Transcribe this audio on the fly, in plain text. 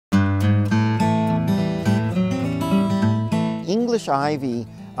English ivy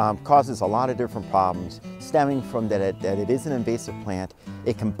causes a lot of different problems, stemming from that it is an invasive plant.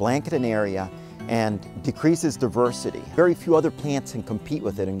 It can blanket an area and decreases diversity. Very few other plants can compete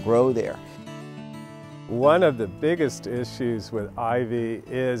with it and grow there. One of the biggest issues with ivy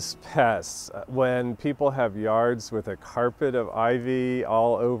is pests. When people have yards with a carpet of ivy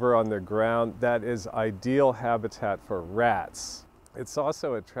all over on the ground, that is ideal habitat for rats. It's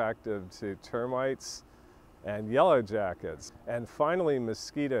also attractive to termites and yellow jackets. And finally,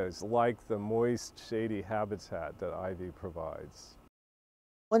 mosquitoes like the moist, shady habitat that ivy provides.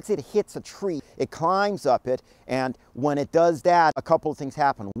 Once it hits a tree, it climbs up it, and when it does that, a couple of things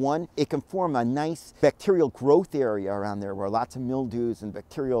happen. One, it can form a nice bacterial growth area around there where lots of mildews and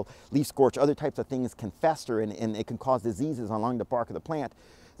bacterial leaf scorch, other types of things can fester, and it can cause diseases along the bark of the plant.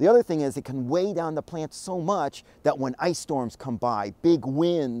 The other thing is it can weigh down the plant so much that when ice storms come by, big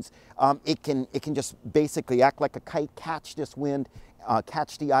winds, it can just basically act like a kite, catch this wind,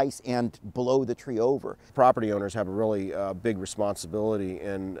 catch the ice, and blow the tree over. Property owners have a really big responsibility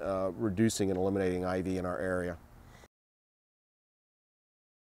in reducing and eliminating ivy in our area.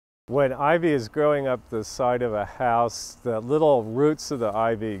 When ivy is growing up the side of a house, the little roots of the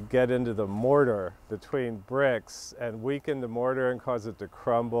ivy get into the mortar between bricks and weaken the mortar and cause it to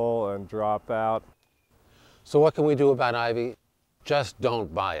crumble and drop out. So what can we do about ivy? Just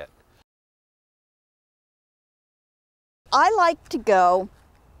don't buy it. I like to go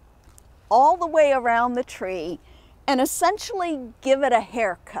all the way around the tree and essentially give it a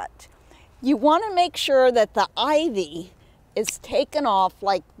haircut. You want to make sure that the ivy is taken off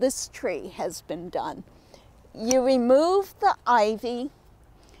like this tree has been done. You remove the ivy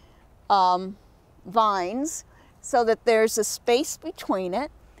vines so that there's a space between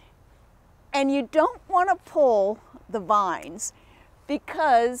it, and you don't want to pull the vines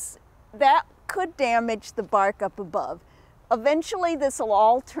because that could damage the bark up above. Eventually this will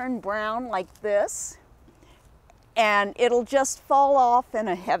all turn brown like this, and it'll just fall off in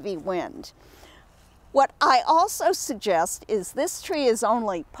a heavy wind. What I also suggest is this tree is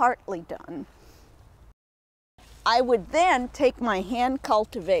only partly done. I would then take my hand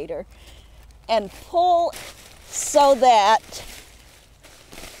cultivator and pull so that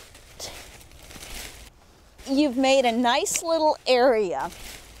you've made a nice little area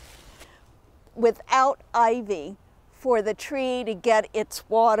without ivy for the tree to get its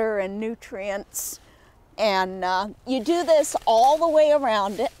water and nutrients. And you do this all the way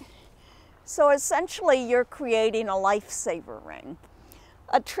around it. So essentially you're creating a lifesaver ring.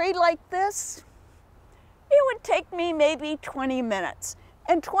 A tree like this, it would take me maybe 20 minutes.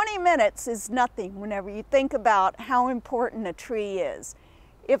 And 20 minutes is nothing whenever you think about how important a tree is.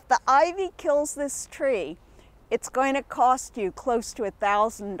 If the ivy kills this tree, it's going to cost you close to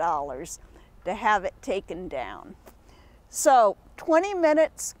 $1,000 to have it taken down. So 20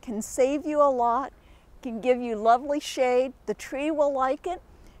 minutes can save you a lot, can give you lovely shade, the tree will like it,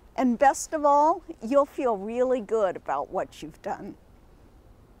 and best of all, you'll feel really good about what you've done.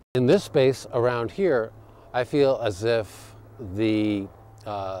 In this space around here, I feel as if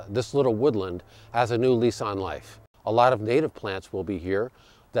this little woodland has a new lease on life. A lot of native plants will be here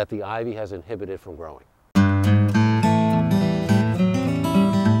that the ivy has inhibited from growing.